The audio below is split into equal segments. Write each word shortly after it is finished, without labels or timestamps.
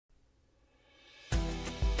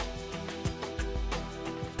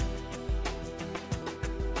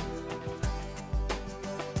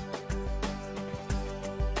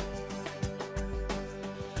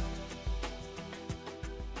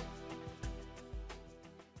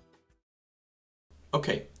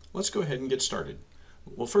Okay, let's go ahead and get started.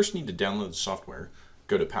 We'll first need to download the software.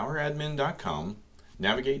 Go to poweradmin.com,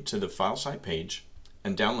 navigate to the FileSite page,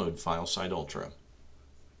 and download FileSite Ultra.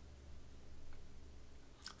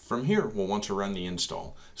 From here, we'll want to run the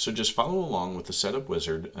install, so just follow along with the setup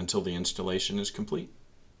wizard until the installation is complete.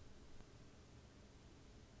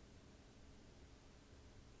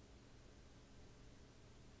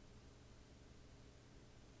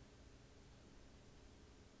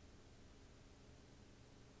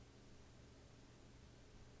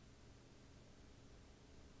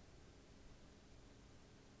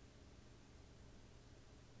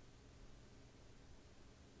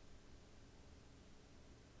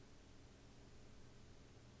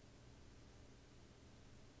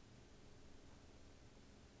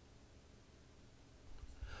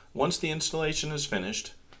 Once the installation is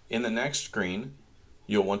finished, in the next screen,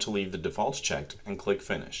 you'll want to leave the defaults checked and click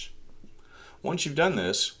Finish. Once you've done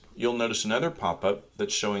this, you'll notice another pop-up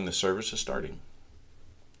that's showing the service is starting.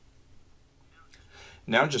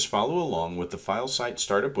 Now just follow along with the FileSite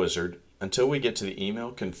Startup Wizard until we get to the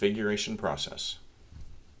email configuration process.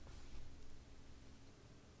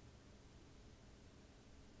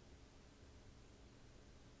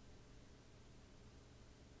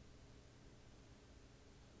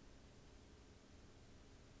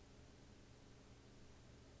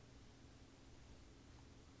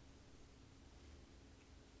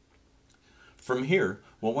 From here,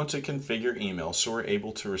 we'll want to configure email so we're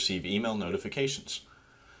able to receive email notifications.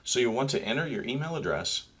 So you'll want to enter your email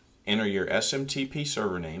address, enter your SMTP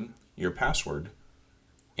server name, your password,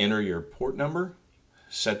 enter your port number,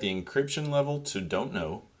 set the encryption level to Don't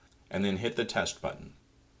Know, and then hit the Test button.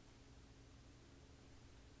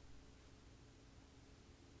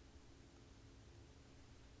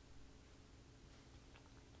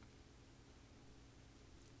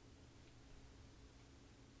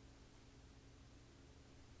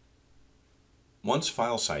 Once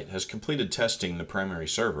FileSite has completed testing the primary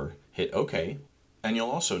server, hit OK, and you'll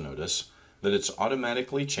also notice that it's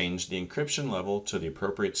automatically changed the encryption level to the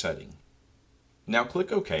appropriate setting. Now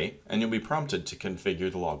click OK, and you'll be prompted to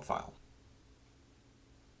configure the log file.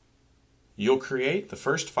 You'll create the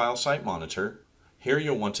first FileSite monitor. Here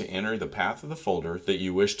you'll want to enter the path of the folder that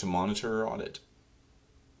you wish to monitor or audit.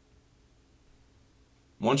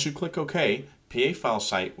 Once you click OK, PA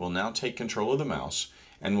FileSite will now take control of the mouse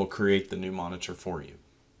and will create the new monitor for you.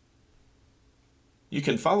 You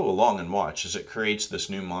can follow along and watch as it creates this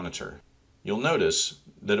new monitor. You'll notice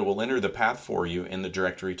that it will enter the path for you in the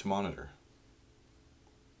directory to monitor.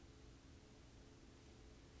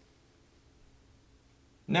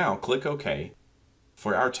 Now click OK.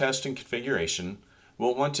 For our test and configuration,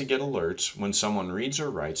 we'll want to get alerts when someone reads or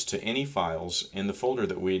writes to any files in the folder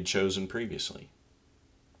that we had chosen previously.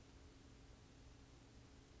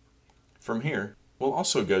 From here, we'll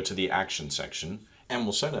also go to the Action section and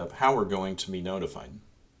we'll set up how we're going to be notified.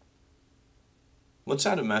 Let's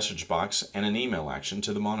add a message box and an email action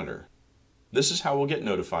to the monitor. This is how we'll get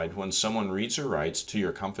notified when someone reads or writes to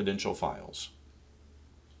your confidential files.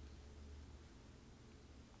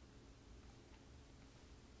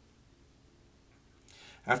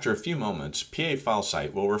 After a few moments, PA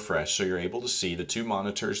FileSite will refresh so you're able to see the two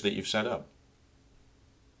monitors that you've set up.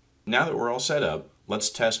 Now that we're all set up, let's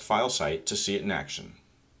test FileSite to see it in action.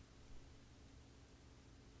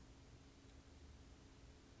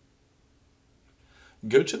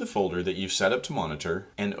 Go to the folder that you've set up to monitor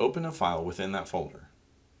and open a file within that folder.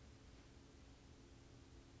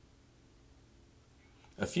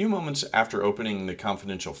 A few moments after opening the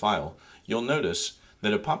confidential file, you'll notice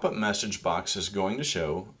that a pop-up message box is going to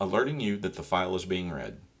show, alerting you that the file is being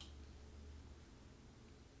read.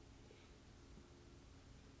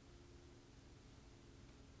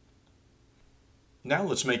 Now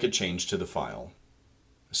let's make a change to the file.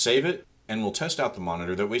 Save it, and we'll test out the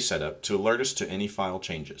monitor that we set up to alert us to any file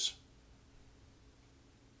changes.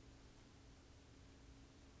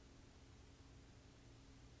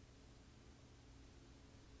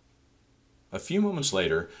 A few moments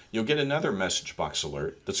later, you'll get another message box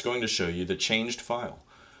alert that's going to show you the changed file,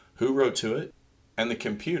 who wrote to it, and the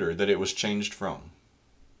computer that it was changed from.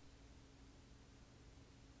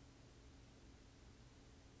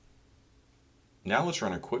 Now let's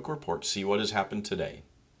run a quick report to see what has happened today.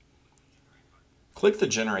 Click the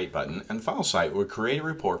Generate button and FileSite will create a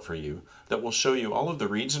report for you that will show you all of the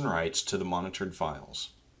reads and writes to the monitored files.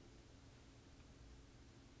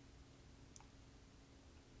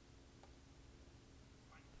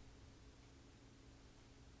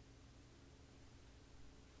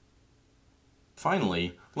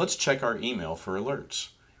 Finally, let's check our email for alerts.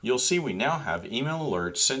 You'll see we now have email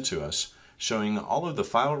alerts sent to us showing all of the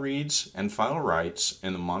file reads and file writes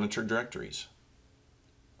in the monitored directories.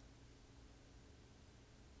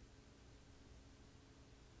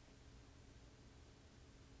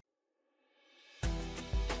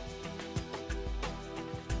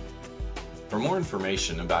 For more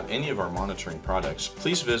information about any of our monitoring products,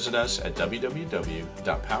 please visit us at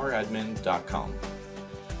www.poweradmin.com.